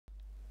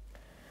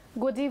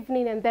Good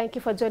evening and thank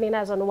you for joining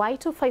us on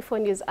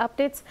Y254 News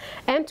Updates.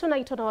 And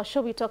tonight on our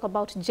show we talk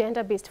about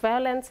gender-based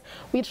violence.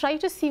 We try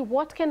to see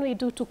what can we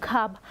do to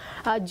curb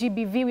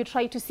GBV. We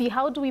try to see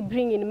how do we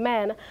bring in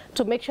men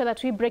to make sure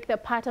that we break the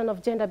pattern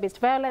of gender-based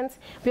violence.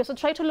 We also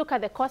try to look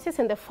at the causes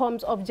and the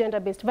forms of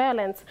gender-based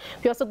violence.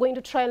 We're also going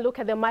to try and look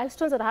at the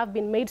milestones that have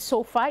been made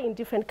so far in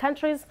different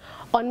countries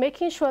on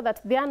making sure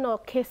that there are no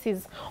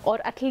cases, or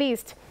at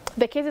least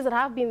the cases that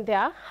have been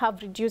there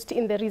have reduced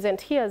in the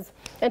recent years.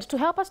 And to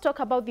help us talk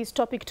about this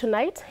topic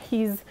tonight,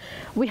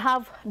 we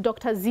have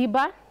Dr.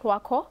 Ziba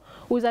Wako,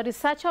 who is a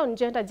researcher on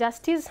gender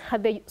justice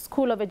at the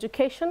School of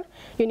Education,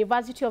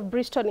 University of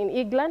Bristol in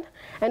England,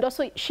 and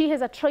also she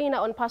is a trainer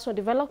on personal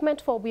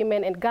development for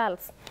women and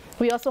girls.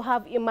 We also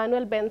have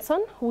Emmanuel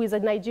Benson, who is a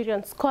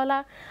Nigerian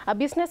scholar, a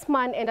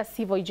businessman, and a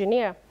civil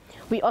engineer.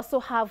 We also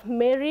have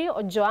Mary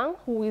Ojoang,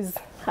 who is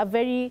a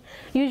very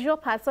usual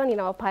person in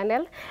our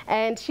panel,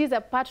 and she's a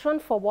patron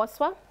for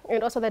WOSWA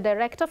and also the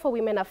director for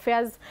Women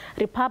Affairs,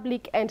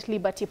 Republic and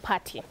Liberty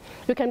Party.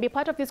 You can be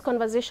part of this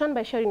conversation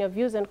by sharing your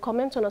views and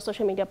comments on our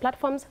social media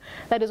platforms.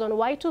 That is on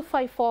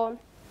Y254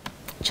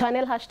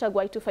 channel, hashtag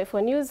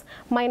Y254 News.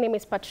 My name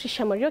is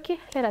Patricia Morioki.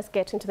 Let us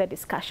get into the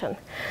discussion.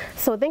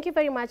 So thank you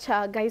very much,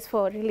 guys,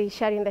 for really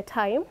sharing the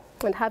time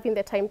and having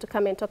the time to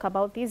come and talk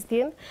about this.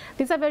 This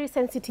is a very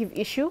sensitive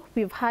issue.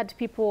 We've had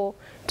people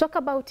talk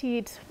about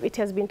it. It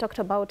has been talked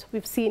about.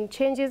 We've seen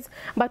changes.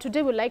 But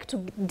today we'd like to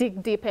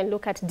dig deep and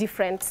look at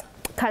different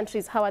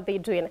countries. How are they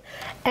doing?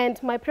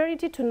 And my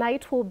priority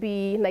tonight will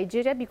be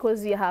Nigeria,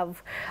 because we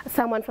have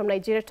someone from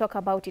Nigeria talk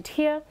about it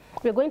here.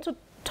 We're going to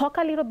talk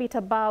a little bit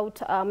about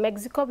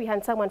Mexico. We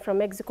had someone from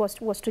Mexico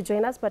was to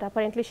join us, but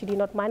apparently she did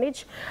not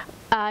manage.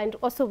 And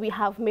also we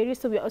have Mary,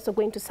 so we're also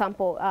going to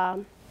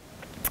sample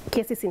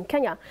cases in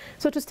Kenya.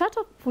 So to start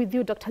off with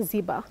you, Dr.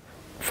 Ziba,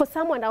 for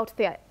someone out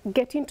there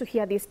getting to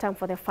hear this term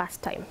for the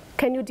first time,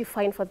 can you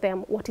define for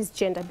them what is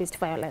gender-based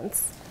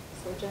violence?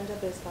 So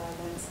gender-based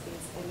violence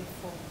is any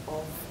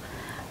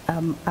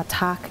form of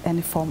attack,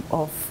 any form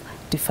of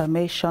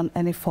defamation,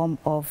 any form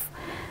of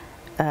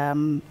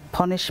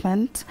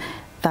punishment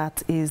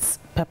that is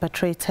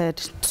perpetrated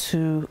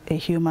to a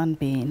human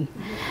being.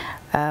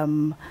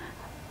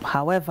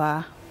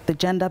 However, the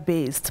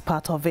gender-based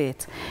part of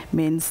it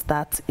means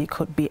that it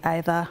could be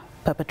either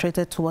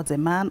perpetrated towards a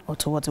man or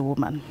towards a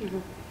woman.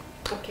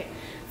 Okay,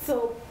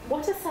 so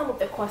what are some of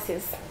the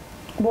causes?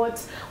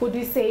 What would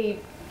you say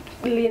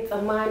leads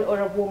a man or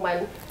a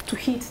woman to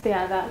hit the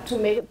other,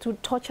 to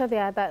torture the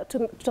other,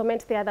 to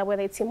torment the other,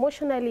 whether it's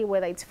emotionally,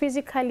 whether it's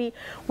physically,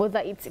 whether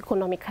it's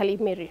economically?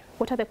 Mary,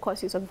 what are the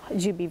causes of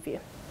GBV?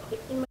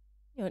 In my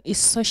opinion, it's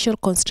social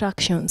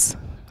constructions.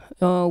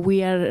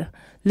 We are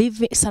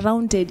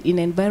surrounded in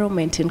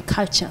environment and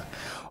culture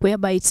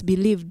whereby it's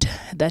believed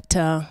that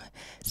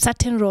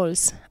certain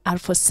roles are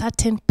for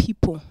certain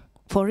people.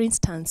 For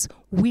instance,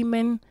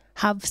 women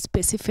have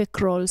specific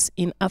roles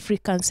in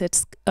African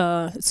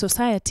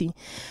society.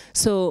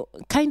 So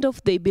kind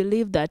of they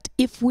believe that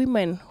if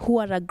women who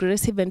are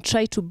aggressive and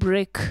try to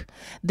break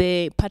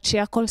the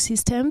patriarchal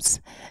systems,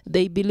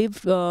 they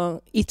believe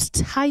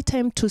it's high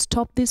time to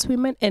stop these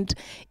women. And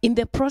in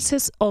the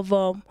process of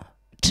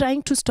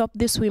trying to stop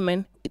these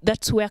women,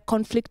 that's where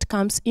conflict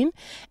comes in.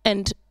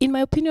 And in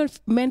my opinion,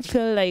 men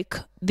feel like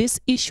this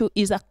issue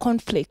is a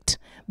conflict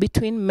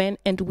between men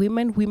and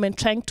women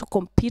trying to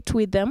compete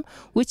with them,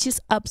 which is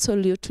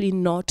absolutely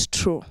not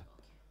true.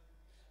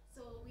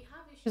 So we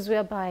have issues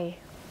whereby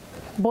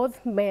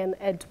both men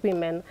and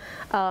women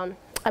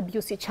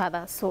abuse each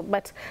other. So,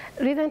 but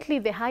recently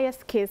the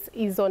highest case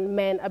is on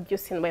men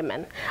abusing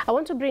women. I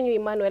want to bring you,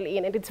 Emmanuel,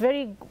 in, and it's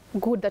very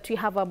good that we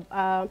have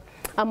a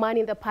man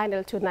in the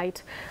panel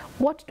tonight.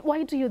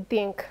 Why do you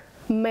think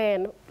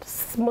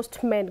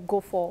most men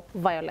go for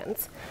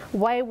violence?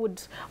 Why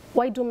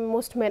do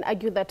most men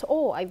argue that,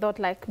 oh, I thought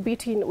like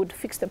beating would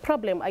fix the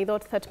problem. I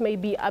thought that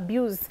maybe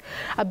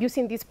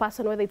abusing this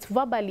person, whether it's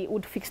verbally,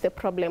 would fix the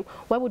problem.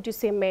 Why would you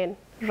say men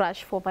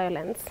rush for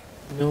violence?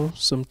 You know,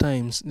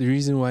 sometimes the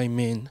reason why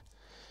men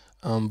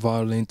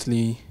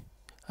violently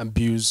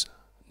abuse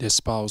their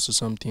spouse or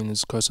something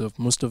is because of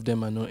most of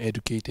them are not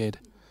educated.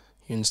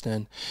 You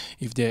understand?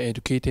 If they're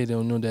educated,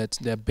 they'll know that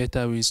there are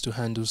better ways to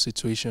handle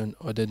situation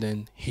other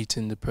than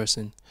hitting the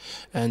person.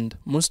 And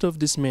most of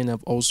these men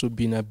have also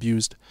been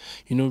abused.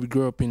 You know, we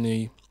grow up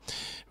in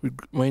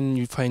when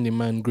you find a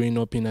man growing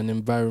up in an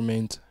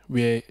environment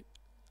where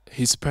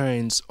his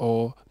parents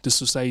or the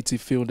society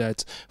feel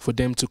that for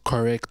them to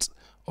correct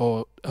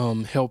or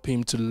help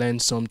him to learn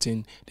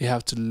something, they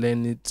have to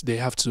learn it. They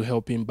have to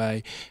help him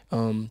by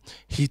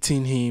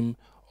hitting him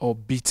or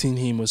beating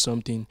him or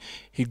something.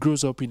 He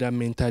grows up with that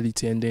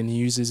mentality and then he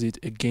uses it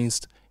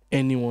against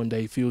anyone that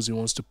he feels he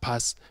wants to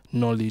pass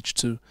knowledge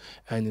to,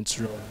 and it's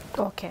wrong.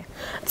 Okay,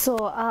 so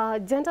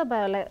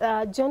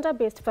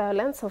gender-based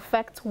violence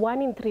affects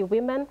 1 in 3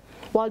 women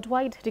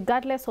worldwide,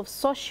 regardless of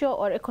social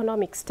or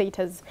economic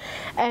status.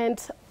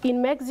 And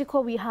in Mexico,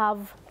 we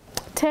have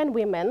 10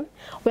 women,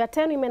 where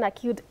 10 women are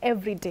killed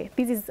every day.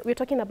 We're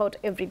talking about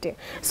every day.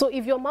 So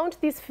if you amount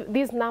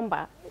this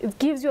number, it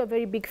gives you a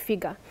very big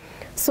figure.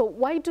 So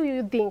why do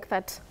you think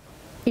that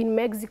in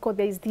Mexico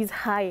there is this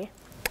high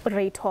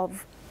rate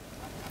of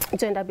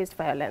gender-based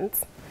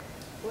violence?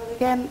 Well,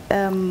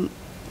 again,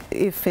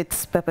 if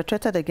it's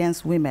perpetrated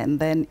against women,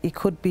 then it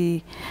could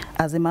be,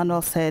 as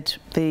Emmanuel said,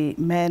 the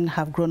men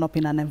have grown up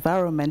in an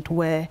environment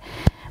where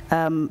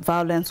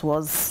violence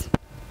was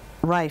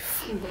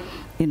rife.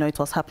 You know, it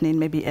was happening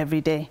maybe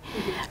every day.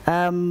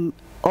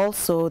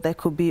 Also, there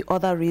could be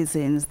other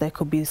reasons. There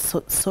could be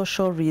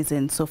social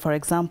reasons. So, for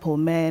example,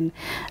 men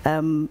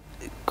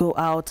go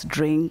out,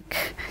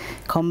 drink,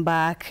 come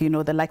back. You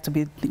know, they like to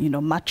be, you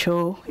know,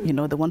 macho. You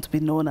know, they want to be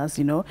known as,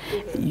 you know,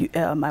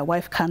 my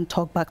wife can't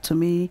talk back to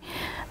me.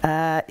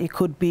 It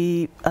could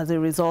be as a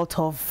result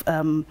of,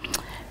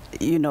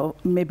 you know,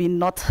 maybe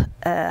not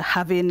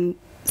having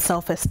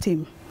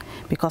self-esteem.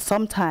 Because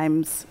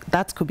sometimes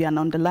that could be an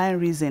underlying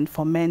reason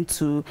for men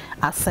to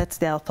assert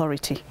their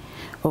authority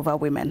over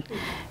women.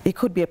 It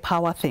could be a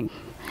power thing,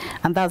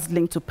 and that's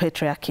linked to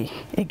patriarchy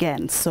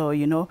again. So,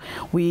 you know,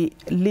 we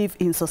live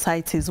in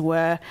societies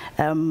where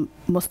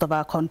most of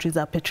our countries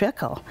are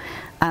patriarchal,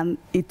 and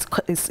it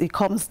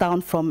comes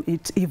down from,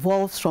 it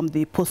evolves from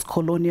the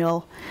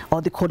post-colonial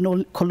or the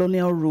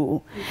colonial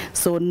rule.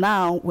 So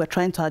now we're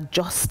trying to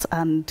adjust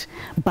and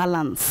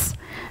balance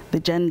the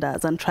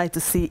genders and try to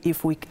see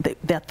if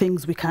there are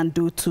things we can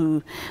do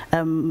to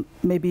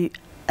maybe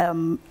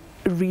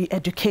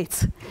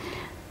re-educate,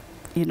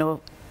 you know,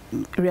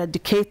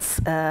 re-educate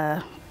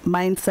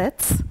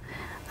mindsets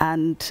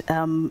and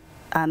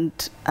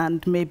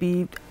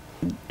maybe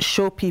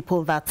show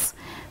people that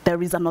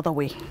there is another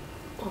way.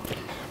 Okay.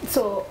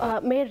 So,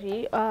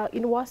 Mary,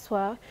 in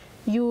WASWA,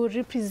 you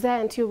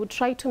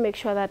try to make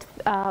sure that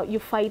you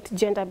fight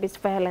gender-based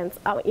violence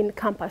in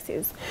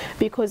campuses,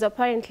 because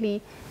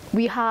apparently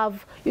we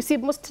have, you see,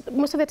 most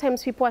of the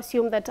times people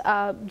assume that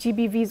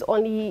GBV is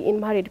only in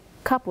married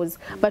couples,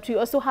 but we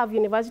also have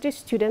university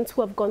students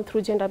who have gone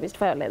through gender-based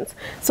violence.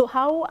 So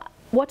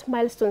what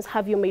milestones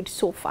have you made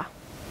so far?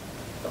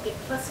 Okay,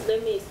 first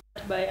let me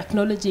start by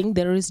acknowledging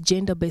there is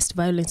gender-based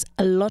violence,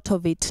 a lot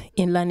of it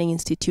in learning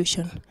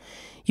institutions,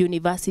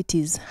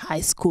 universities,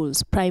 high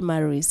schools,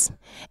 primaries,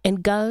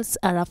 and girls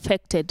are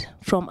affected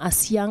from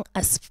as young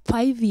as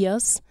 5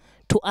 years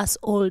to as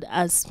old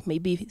as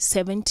maybe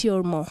 70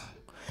 or more.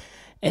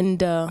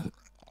 And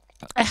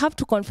I have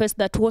to confess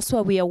that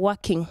also we are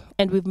working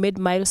and we've made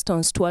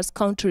milestones towards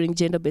countering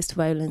gender-based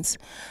violence.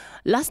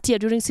 Last year,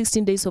 during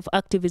 16 days of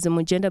activism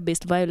on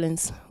gender-based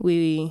violence,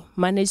 we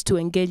managed to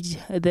engage,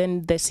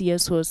 then the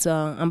CS was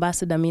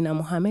Ambassador Mina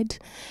Mohammed,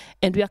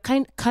 and we are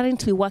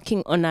currently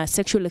working on a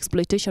sexual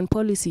exploitation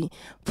policy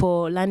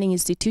for learning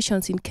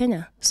institutions in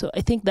Kenya. So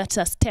I think that's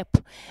a step.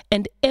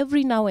 And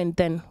every now and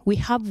then, we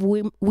have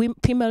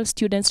female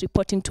students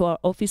reporting to our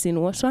office in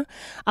Warsaw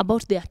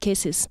about their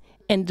cases.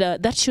 And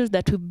that shows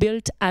that we've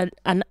built a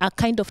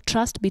kind of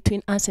trust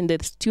between us and the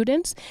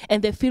students,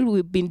 and they feel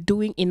we've been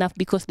doing enough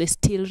because they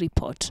still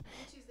report.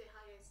 Which is the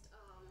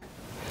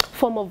highest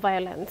form of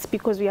violence?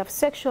 Because we have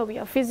sexual, we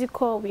have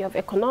physical, we have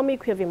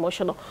economic, we have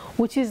emotional.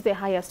 Which is the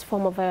highest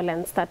form of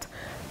violence that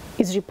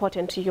is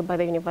reported to you by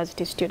the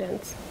university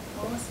students?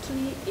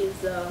 Mostly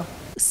is,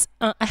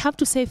 I have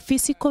to say,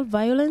 physical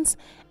violence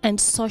and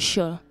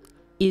social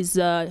is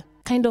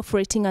kind of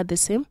rating at the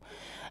same.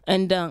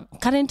 And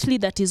currently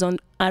that is on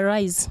a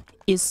rise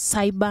is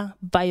cyber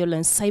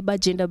violence, cyber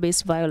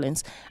gender-based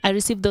violence. I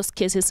receive those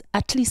cases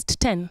at least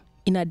 10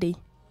 in a day.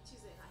 Which is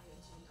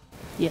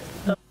a higher gender?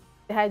 Yes.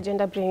 The higher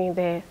gender bringing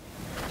the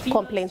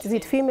complaints. Is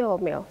it female or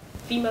male?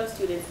 Female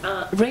students.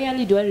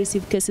 Rarely do I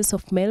receive cases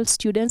of male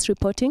students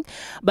reporting,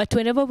 but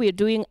whenever we're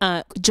doing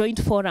a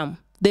joint forum,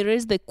 they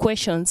raise the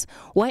questions,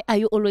 why are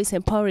you always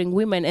empowering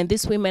women? And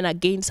these women,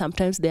 again,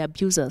 sometimes they're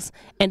abusers.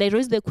 And I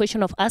raise the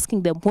question of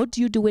asking them, what do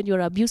you do when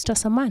you're abused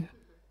as a man?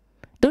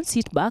 Don't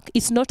sit back.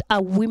 It's not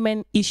a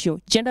women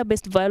issue.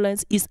 Gender-based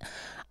violence is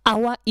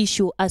our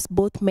issue as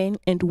both men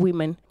and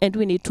women, and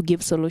we need to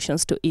give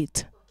solutions to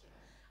it.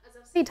 As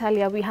I said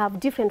earlier, we have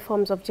different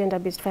forms of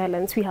gender-based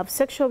violence. We have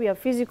sexual, we have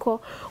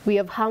physical, we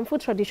have harmful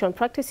traditional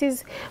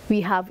practices, we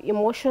have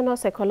emotional,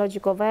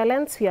 psychological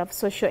violence, we have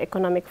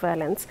socio-economic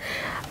violence.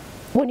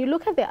 When you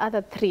look at the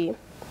other three,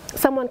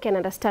 someone can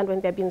understand when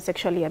they're being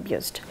sexually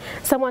abused.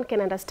 Someone can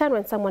understand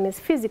when someone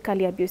is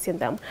physically abusing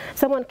them.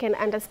 Someone can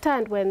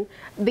understand when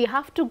they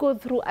have to go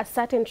through a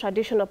certain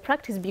traditional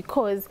practice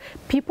because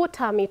people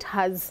term it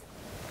as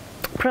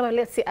probably,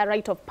 let's say, a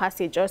rite of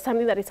passage or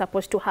something that is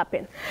supposed to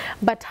happen.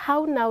 But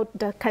how now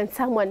can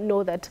someone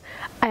know that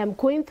I am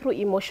going through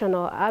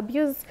emotional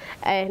abuse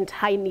and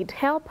I need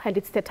help and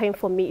it's the time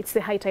for me, it's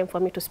the high time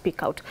for me to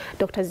speak out?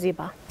 Dr.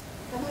 Ziba.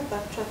 Can I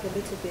backtrack a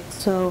little bit?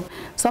 So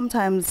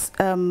sometimes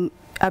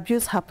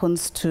abuse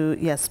happens to,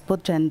 yes,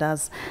 both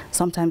genders.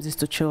 Sometimes it's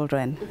to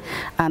children,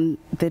 and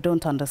they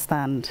don't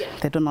understand. Yeah.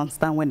 They don't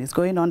understand when it's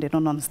going on. They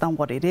don't understand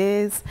what it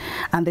is,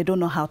 and they don't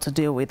know how to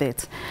deal with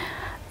it.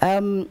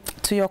 To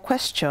your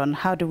question,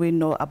 how do we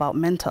know about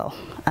mental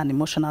and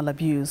emotional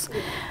abuse?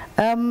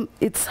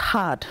 It's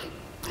hard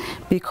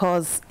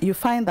because you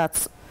find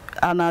that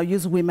and I'll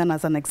use women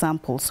as an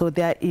example. So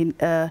they're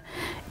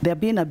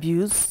being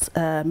abused,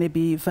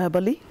 maybe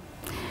verbally,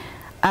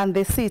 and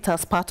they see it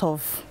as part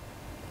of,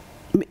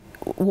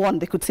 one,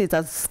 they could see it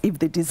as if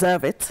they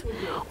deserve it,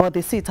 or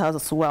they see it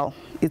as, well,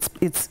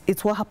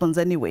 it's what happens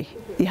anyway.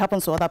 It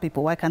happens to other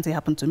people, why can't it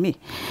happen to me?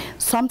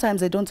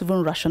 Sometimes they don't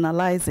even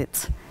rationalize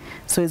it.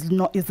 So it's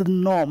the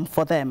norm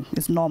for them,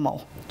 it's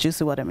normal. Do you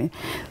see what I mean?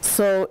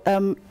 So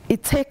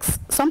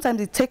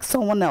sometimes it takes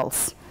someone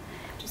else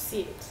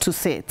to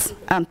see it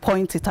and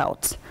point it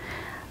out.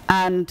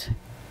 And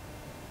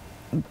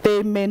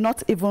they may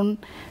not even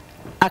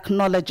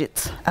acknowledge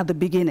it at the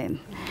beginning.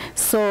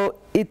 So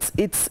it's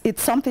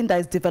something that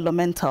is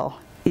developmental.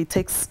 It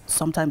takes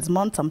sometimes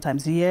months,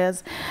 sometimes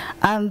years,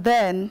 and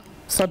then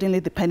suddenly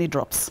the penny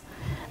drops.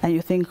 And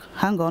you think,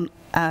 hang on,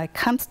 I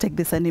can't take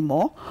this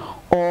anymore,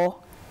 or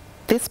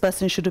this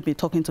person shouldn't be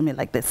talking to me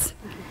like this,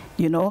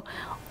 you know?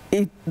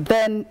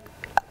 Then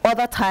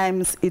other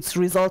times it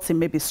results in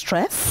maybe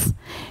stress,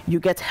 you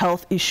get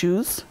health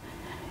issues.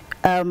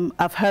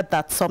 I've heard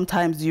that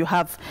sometimes you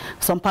have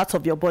some parts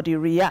of your body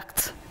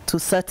react to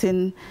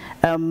certain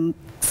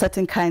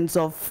kinds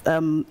of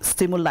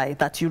stimuli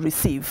that you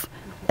receive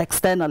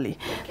externally.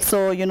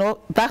 So, you know,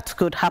 that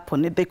could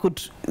happen. They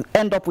could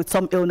end up with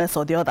some illness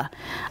or the other.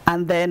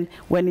 And then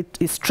when it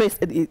is traced,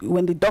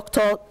 when the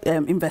doctor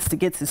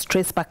investigates, it's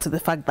traced back to the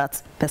fact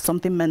that there's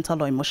something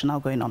mental or emotional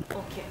going on.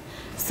 Okay.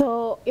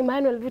 So,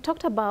 Emmanuel, we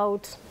talked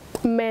about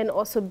men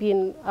also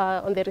being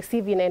on the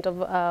receiving end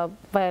of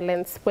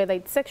violence, whether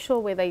it's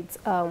sexual, whether it's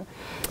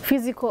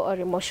physical or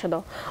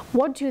emotional.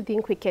 What do you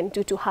think we can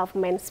do to have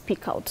men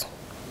speak out?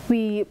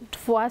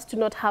 For us to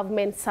not have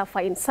men suffer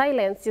in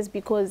silence just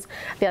because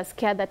they are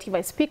scared that if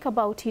I speak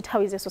about it,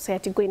 how is the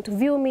society going to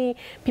view me?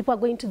 People are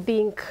going to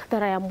think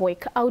that I am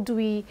weak. How do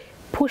we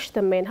push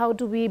the men? How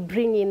do we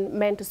bring in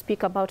men to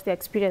speak about their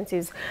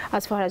experiences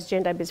as far as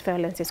gender-based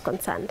violence is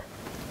concerned?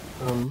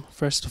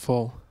 First of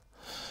all,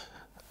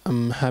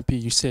 I'm happy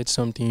you said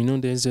something. You know,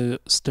 there's a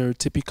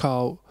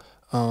stereotypical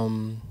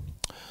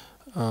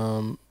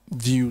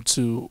view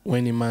to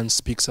when a man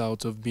speaks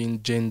out of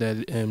being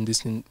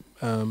gender-based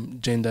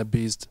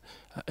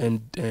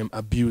and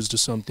abused or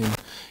something. You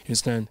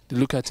understand? They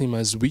look at him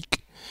as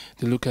weak.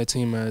 They look at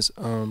him as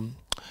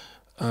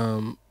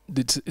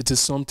it is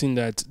something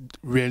that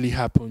rarely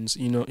happens.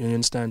 You know, you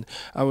understand?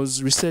 I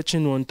was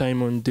researching one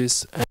time on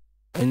this, and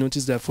I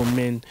noticed that for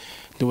men,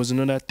 there was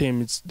another term.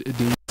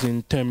 They used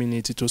in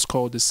Terminate. It was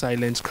called the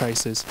silent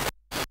crisis.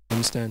 You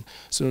understand?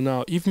 So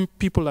now, even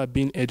people are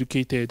being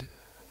educated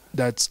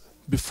that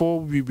before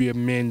we were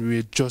men, we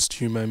were just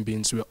human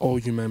beings. We're all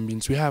human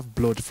beings. We have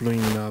blood flowing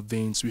in our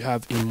veins. We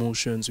have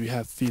emotions. We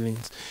have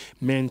feelings.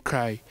 Men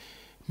cry.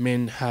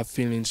 Men have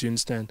feelings, you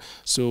understand?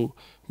 So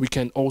we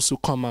can also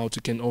come out.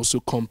 We can also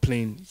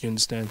complain, you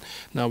understand?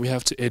 Now we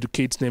have to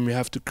educate them. We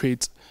have to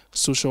create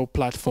social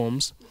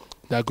platforms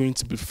that are going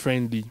to be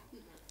friendly,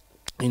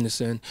 you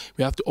understand?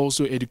 We have to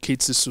also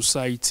educate the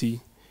society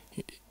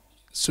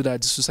so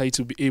that the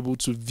society will be able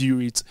to view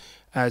it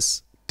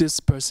as this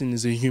person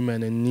is a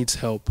human and needs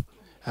help,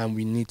 and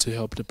we need to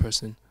help the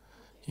person.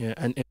 Yeah,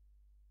 and it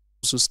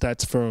also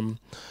starts from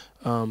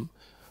a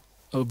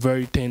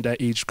very tender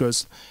age,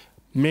 because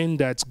men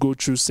that go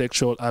through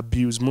sexual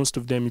abuse, most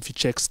of them, if you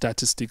check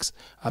statistics,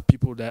 are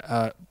people that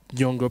are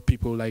younger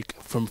people, like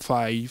from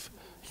 5.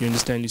 You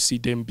understand? You see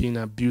them being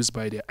abused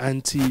by their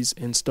aunties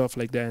and stuff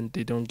like that, and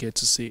they don't get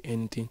to say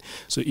anything.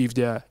 So if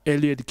their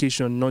early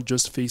education, not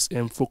just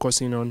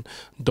focusing on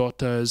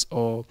daughters,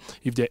 or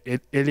if their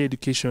early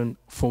education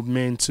for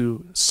men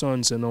to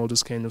sons and all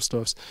those kind of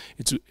stuff,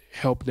 it will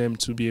help them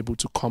to be able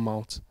to come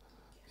out.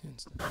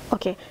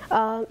 Okay,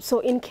 so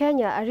in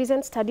Kenya, a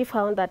recent study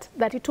found that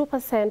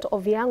 32%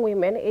 of young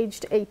women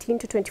aged 18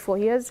 to 24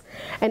 years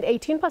and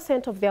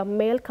 18% of their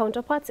male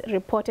counterparts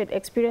reported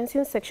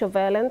experiencing sexual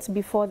violence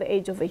before the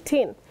age of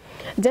 18.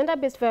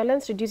 Gender-based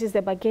violence reduces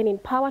the bargaining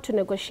power to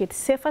negotiate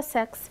safer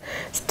sex,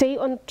 stay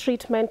on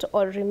treatment,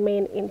 or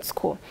remain in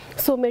school.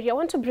 So, Mary, I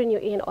want to bring you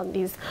in on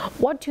this.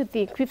 What do you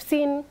think? We've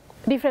seen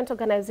different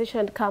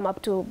organizations come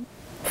up to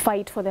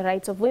fight for the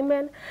rights of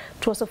women,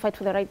 to also fight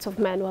for the rights of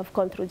men who have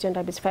gone through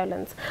gender-based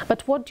violence.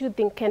 But what do you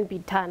think can be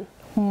done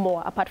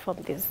more apart from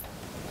this?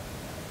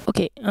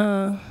 Okay,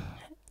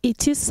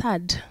 it is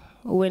sad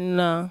when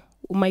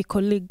my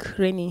colleague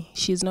Reni,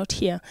 she's not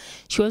here,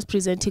 she was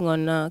presenting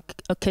on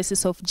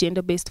cases of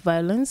gender-based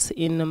violence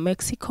in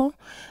Mexico,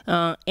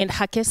 and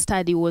her case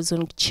study was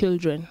on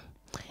children.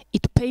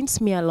 It pains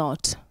me a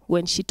lot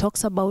when she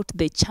talks about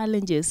the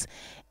challenges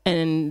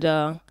and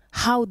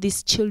how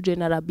these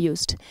children are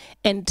abused.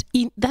 And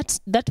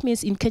that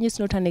means in Kenya it's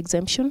not an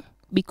exemption,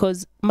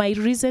 because my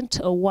recent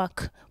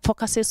work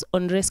focuses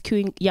on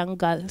rescuing young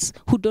girls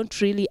who don't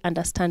really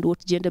understand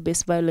what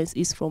gender-based violence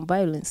is from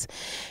violence.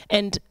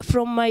 And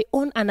from my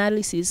own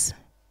analysis,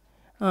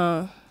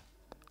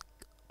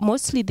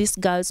 mostly these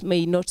girls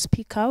may not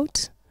speak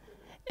out,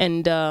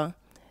 and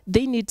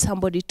they need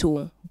somebody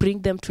to bring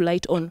them to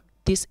light on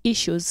these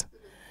issues.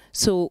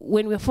 So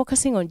when we're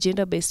focusing on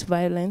gender-based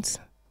violence,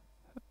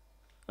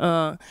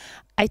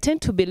 I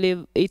tend to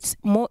believe it's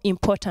more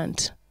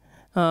important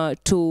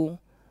to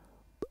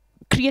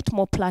create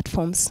more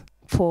platforms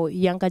for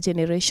younger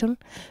generation,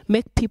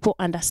 make people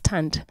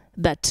understand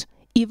that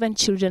even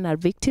children are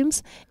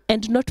victims,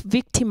 and not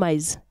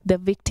victimize the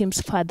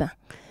victims further.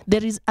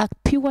 There is a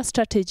pure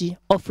strategy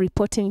of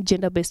reporting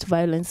gender-based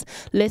violence.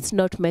 Let's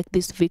not make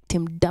this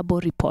victim double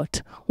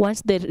report.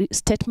 Once the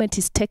statement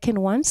is taken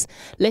once,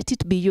 let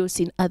it be used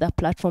in other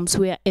platforms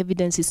where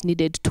evidence is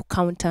needed to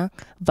counter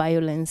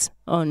violence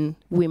on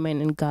women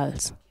and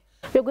girls.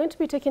 We're going to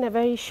be taking a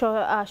very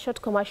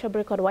short commercial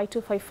break on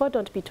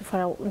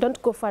Y254.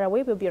 Don't go far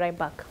away. We'll be right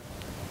back.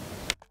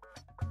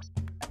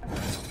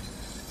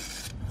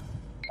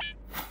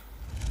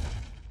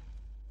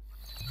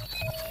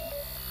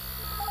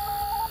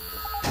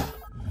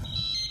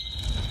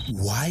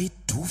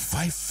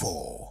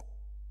 Y254.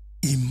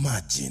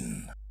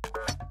 Imagine.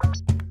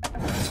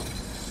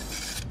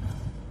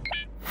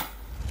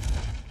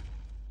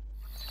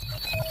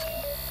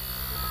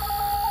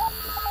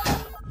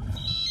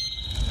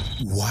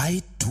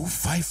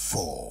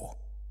 Y254.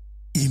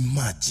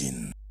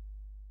 Imagine.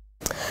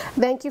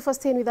 Thank you for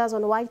staying with us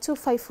on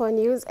Y254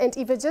 News. And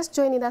if you're just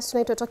joining us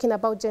tonight, we're talking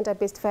about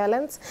gender-based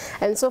violence.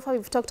 And so far,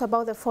 we've talked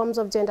about the forms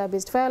of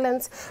gender-based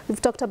violence. We've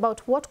talked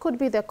about what could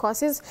be the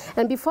causes.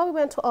 And before we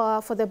went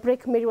for the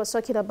break, Mary was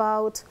talking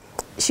about,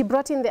 she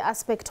brought in the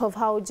aspect of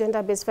how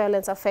gender-based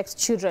violence affects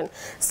children.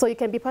 So you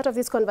can be part of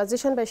this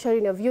conversation by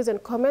sharing your views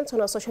and comments on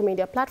our social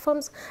media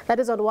platforms. That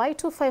is on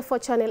Y254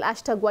 channel,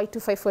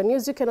 #Y254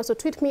 News. You can also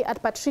tweet me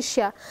at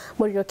Patricia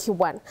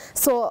Morioki1.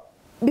 So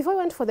before we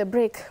went for the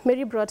break,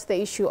 Mary brought the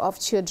issue of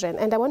children,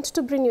 and I wanted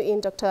to bring you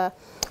in, Dr.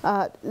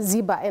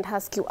 Ziba, and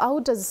ask you, how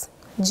does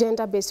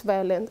gender-based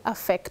violence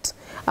affect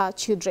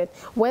children?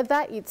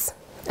 Whether it's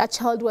a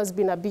child who has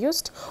been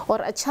abused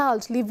or a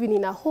child living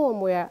in a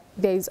home where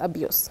there is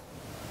abuse.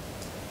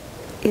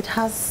 It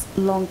has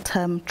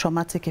long-term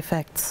traumatic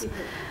effects.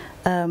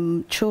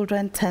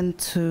 Children tend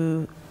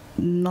to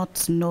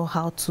not know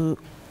how to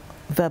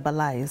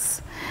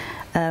verbalize.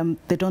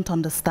 They don't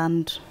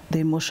understand the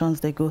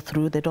emotions they go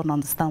through. They don't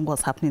understand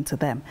what's happening to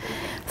them.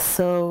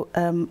 So,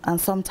 and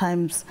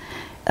sometimes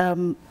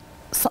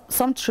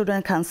some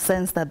children can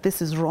sense that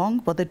this is wrong,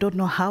 but they don't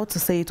know how to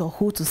say it or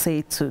who to say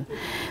it to.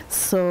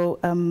 So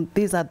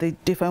these are the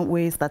different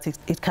ways that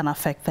it can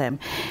affect them.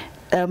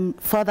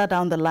 Further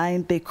down the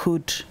line, they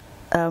could,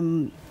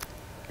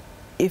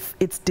 if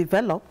it's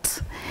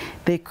developed,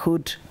 they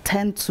could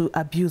tend to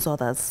abuse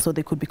others. So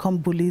they could become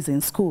bullies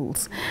in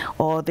schools,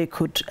 or they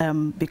could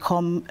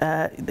become,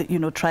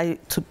 try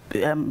to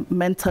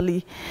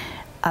mentally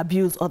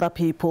abuse other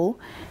people.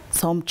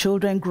 Some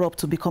children grow up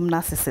to become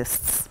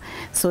narcissists.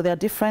 So there are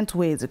different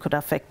ways it could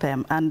affect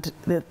them. And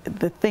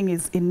the thing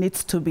is, it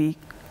needs to be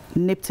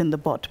nipped in the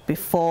bud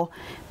before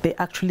they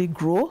actually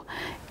grow.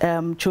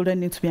 Children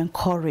need to be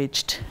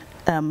encouraged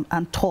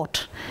and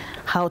taught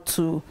how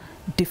to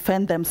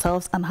defend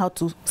themselves and how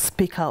to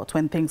speak out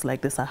when things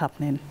like this are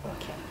happening.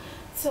 Okay.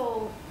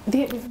 So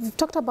we've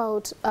talked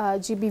about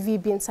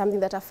GBV being something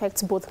that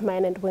affects both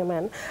men and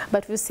women,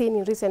 but we've seen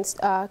in recent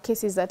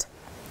cases that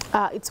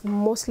it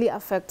mostly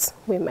affects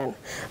women.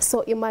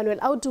 So Emmanuel,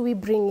 how do we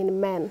bring in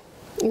men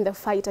in the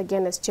fight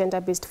against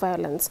gender-based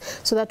violence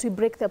so that we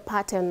break the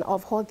pattern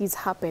of all this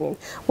happening?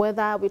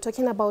 Whether we're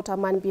talking about a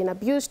man being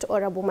abused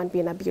or a woman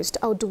being abused,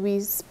 how do we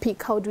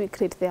speak, how do we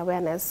create the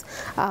awareness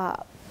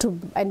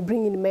and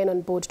bring in men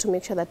on board to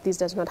make sure that this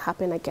does not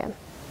happen again?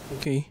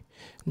 Okay,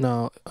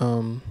 now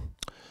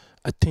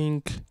I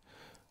think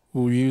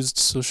we used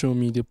social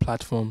media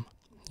platform,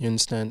 you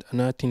understand.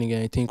 Another thing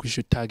again, I think we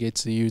should target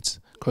the youth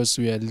because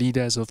we are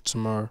leaders of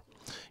tomorrow,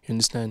 you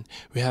understand.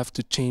 We have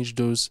to change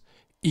those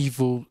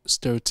evil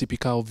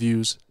stereotypical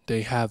views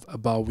they have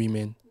about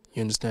women,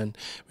 you understand.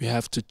 We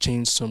have to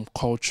change some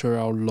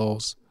cultural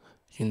laws,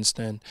 you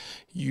understand.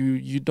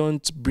 You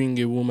don't bring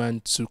a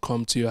woman to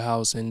come to your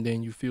house and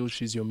then you feel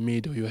she's your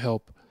maid or your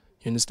help,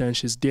 you understand.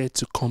 She's there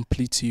to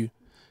complete you,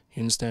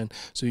 you understand.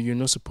 So you're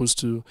not supposed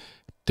to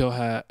tell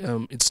her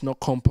it's not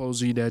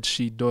compulsory that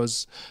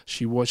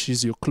she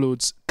washes your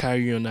clothes,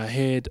 carry on her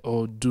head,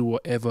 or do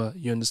whatever,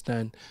 you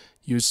understand.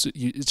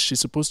 She's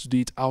supposed to do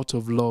it out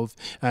of love,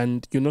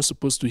 and you're not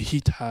supposed to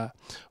hit her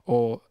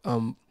or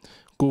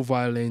go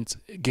violent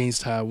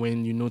against her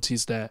when you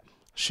notice that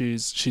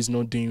she's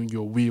not doing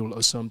your will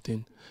or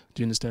something.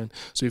 Do you understand?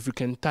 So if you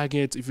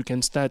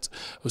can start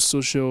a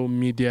social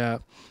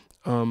media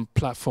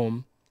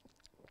platform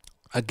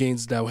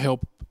against that will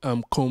help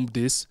comb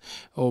this,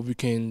 or if we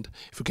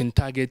can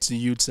target the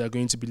youths that are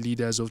going to be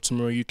leaders of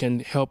tomorrow, you can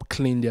help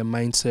clean their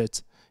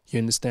mindset, you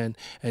understand.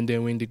 And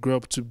then when they grow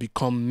up to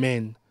become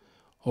men,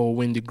 or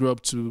when they grow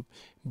up to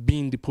be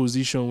in the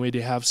position where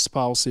they have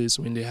spouses,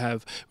 when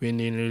they're in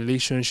a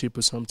relationship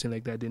or something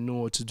like that, they know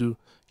what to do,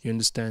 you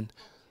understand.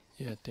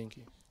 Yeah, thank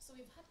you. So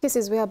we've had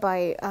cases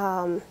whereby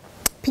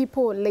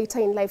people later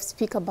in life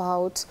speak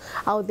about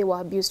how they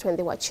were abused when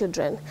they were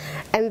children,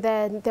 and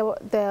then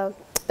the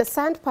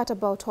sad part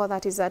about all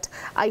that is that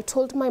I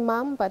told my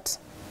mom, but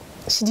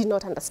she did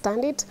not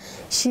understand it.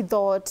 She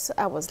thought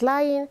I was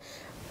lying.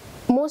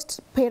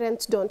 most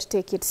parents don't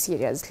take it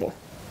seriously.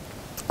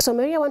 So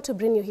Mary, I want to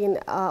bring you in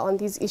on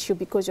this issue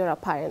because you're a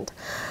parent.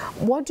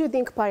 What do you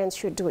think parents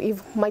should do?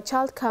 If my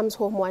child comes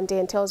home one day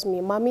and tells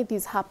me, Mommy,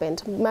 this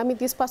happened, Mommy,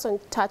 this person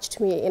touched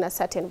me in a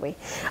certain way,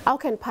 how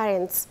can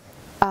parents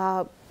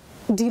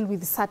deal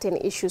with certain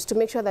issues to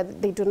make sure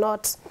that they do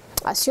not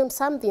assume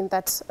something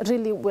that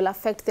really will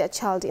affect their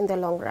child in the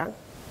long run?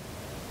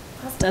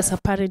 As a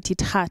parent, it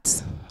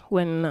hurts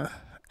when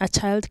a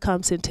child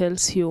comes and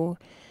tells you,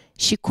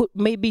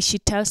 maybe she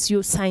tells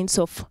you signs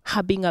of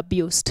her being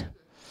abused.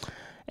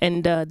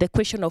 And the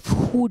question of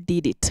who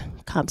did it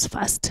comes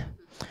first.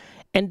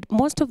 And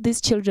most of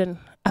these children,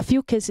 a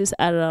few cases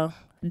are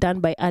done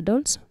by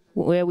adults,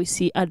 where we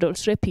see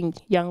adults raping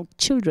young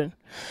children.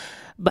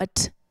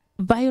 But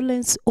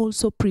violence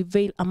also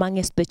prevails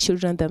amongst the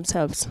children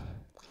themselves.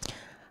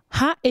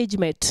 Her age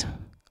mate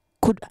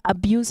could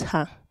abuse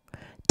her,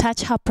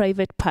 touch her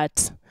private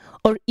parts,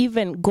 or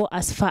even go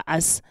as far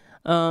as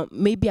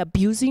maybe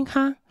abusing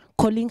her,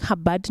 calling her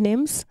bad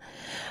names.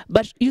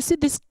 But you see,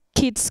 these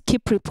kids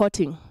keep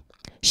reporting.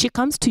 She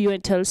comes to you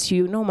and tells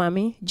you, no,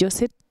 Mommy,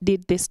 Joseph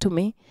did this to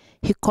me.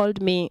 He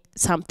called me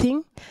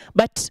something.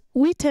 But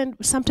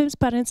sometimes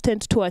parents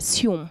tend to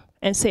assume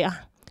and say,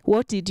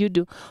 what did you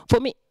do? For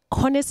me,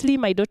 honestly,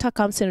 my daughter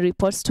comes and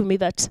reports to me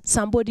that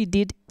somebody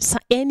did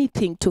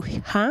anything to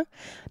her.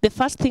 The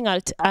first thing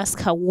I'll ask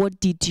her, what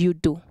did you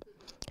do?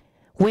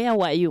 Where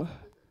were you?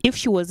 If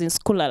she was in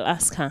school, I'll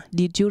ask her,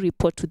 did you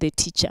report to the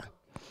teacher?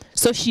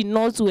 So she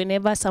knows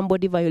whenever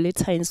somebody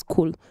violates her in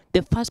school,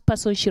 the first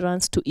person she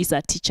runs to is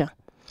a teacher.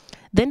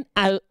 Then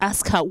I'll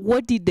ask her,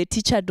 what did the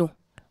teacher do?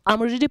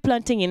 I'm already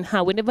planting in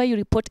her, whenever you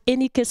report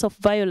any case of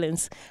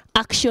violence,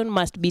 action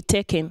must be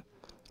taken.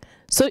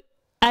 So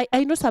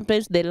I know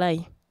sometimes they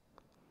lie.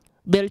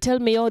 They'll tell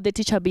me, oh, the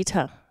teacher beat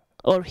her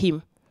or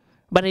him.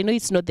 But I know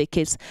it's not the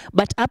case.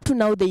 But up to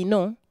now, they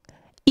know,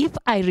 if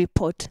I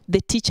report,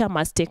 the teacher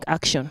must take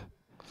action.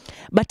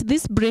 But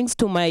this brings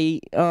to my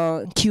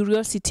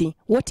curiosity,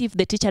 what if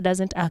the teacher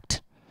doesn't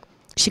act?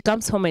 She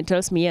comes home and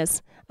tells me,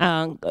 yes,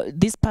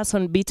 this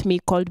person beat me,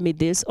 called me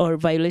this, or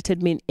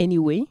violated me in any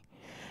way.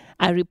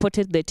 I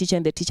reported the teacher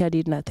and the teacher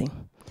did nothing.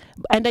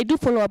 And I do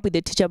follow up with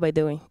the teacher, by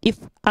the way. If,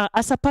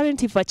 as a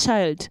parent, if a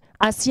child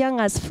as young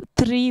as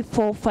 3,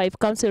 4, 5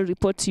 comes and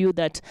reports to you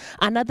that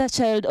another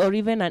child or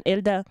even an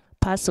elder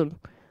person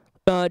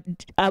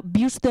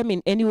abused them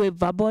in any way,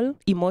 verbal,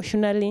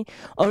 emotionally,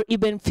 or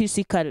even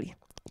physically,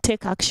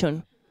 take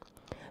action.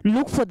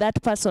 Look for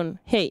that person.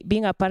 Hey,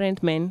 being a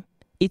parent, man,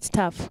 it's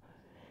tough.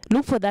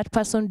 Look for that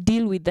person,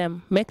 deal with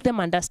them, make them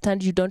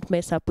understand you don't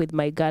mess up with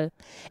my girl.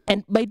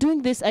 And by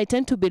doing this, I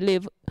tend to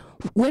believe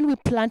when we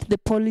plant the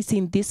policy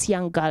in these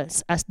young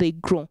girls as they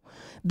grow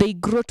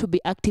to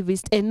be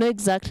activists and know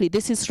exactly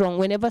this is wrong.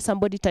 Whenever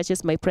somebody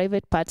touches my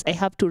private parts, I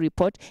have to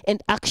report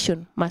and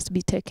action must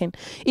be taken.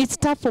 It's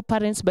tough for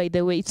parents, by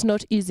the way. It's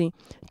not easy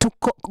to,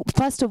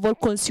 first of all,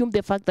 consume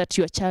the fact that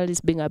your child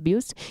is being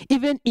abused,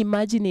 even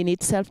imagine in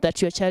itself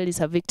that your child is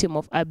a victim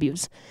of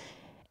abuse.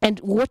 And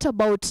what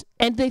about,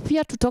 and they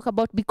fear to talk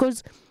about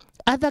because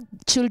other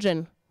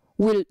children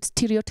will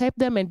stereotype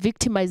them and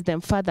victimize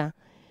them further.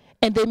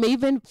 And they may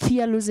even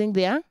fear losing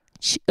their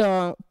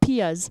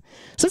peers.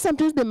 So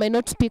sometimes they may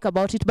not speak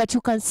about it, but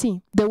you can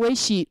see the way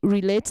she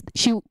relates,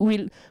 she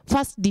will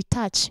first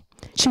detach.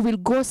 She will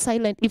go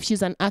silent if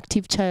she's an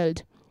active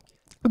child.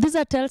 These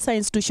are tell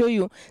signs to show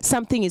you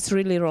something is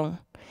really wrong.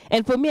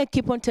 And for me, I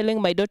keep on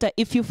telling my daughter,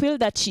 if you feel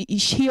that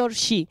he or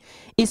she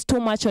is too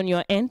much on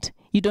your end,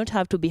 you don't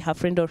have to be her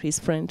friend or his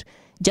friend.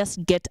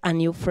 Just get a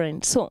new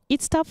friend. So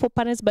it's tough for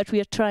parents, but we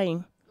are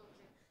trying.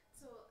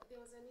 So there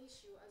was an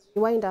issue, as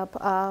we wind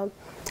up,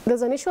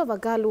 there's an issue of a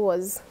girl who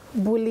was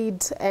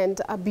bullied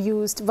and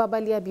abused,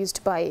 verbally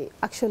abused by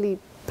actually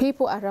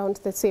people around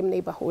the same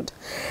neighborhood.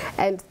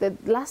 And the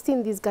last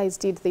thing these guys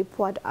did, they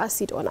poured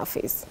acid on her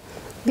face.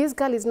 This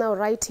girl is now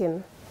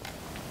writing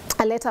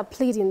a letter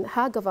pleading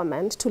her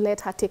government to let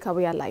her take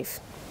away her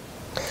life.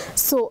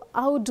 So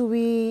how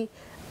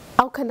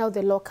can now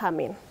the law come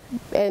in?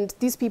 And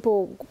these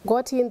people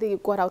got in, they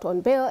got out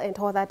on bail and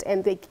all that,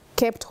 and they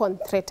kept on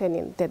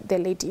threatening the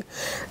lady.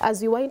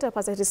 As we wind up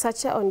as a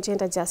researcher on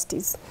gender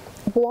justice,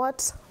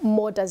 what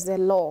more does the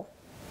law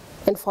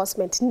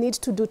enforcement need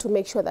to do to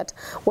make sure that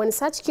when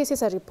such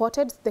cases are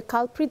reported, the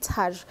culprits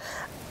are,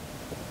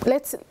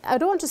 I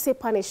don't want to say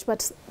punished,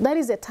 but that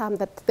is a term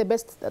the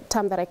best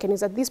term that I can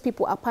use, that these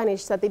people are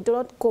punished, that they do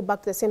not go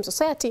back to the same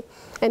society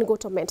and go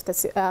torment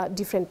the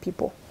different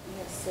people.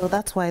 Yes. So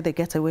that's why they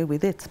get away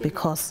with it,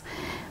 because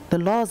the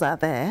laws are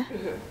there,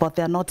 but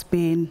they're not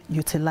being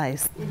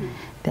utilized.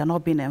 They're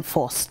not being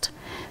enforced.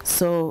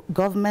 So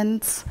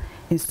governments,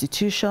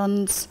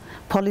 institutions,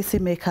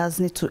 policymakers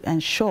need to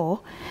ensure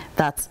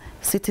that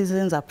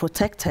citizens are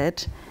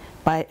protected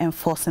by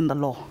enforcing the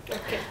law.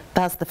 Okay.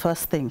 That's the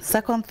first thing.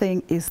 Second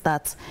thing is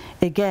that,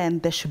 again,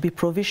 there should be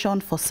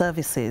provision for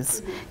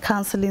services,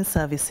 counseling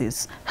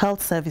services,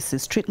 health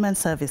services, treatment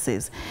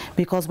services,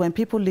 because when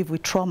people live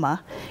with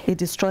trauma, it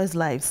destroys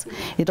lives.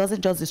 It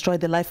doesn't just destroy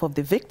the life of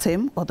the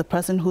victim or the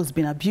person who's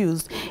been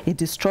abused, it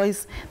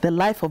destroys the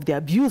life of the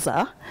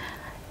abuser.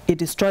 It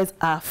destroys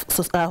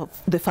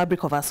the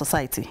fabric of our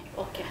society.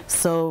 Okay.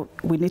 So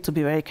we need to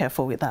be very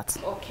careful with that.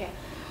 Okay.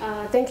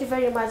 Thank you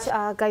very much,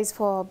 guys,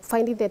 for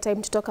finding the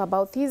time to talk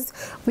about this.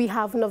 We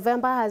have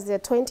November as the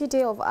 60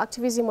 days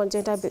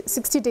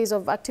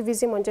of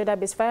activism on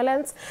gender-based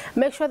violence.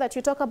 Make sure that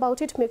you talk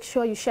about it. Make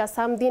sure you share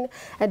something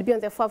and be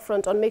on the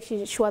forefront on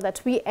making sure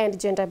that we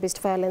end gender-based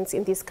violence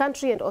in this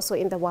country and also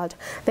in the world.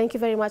 Thank you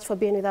very much for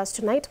being with us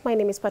tonight. My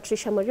name is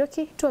Patricia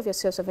Morioki. To have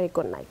yourselves a very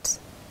good night.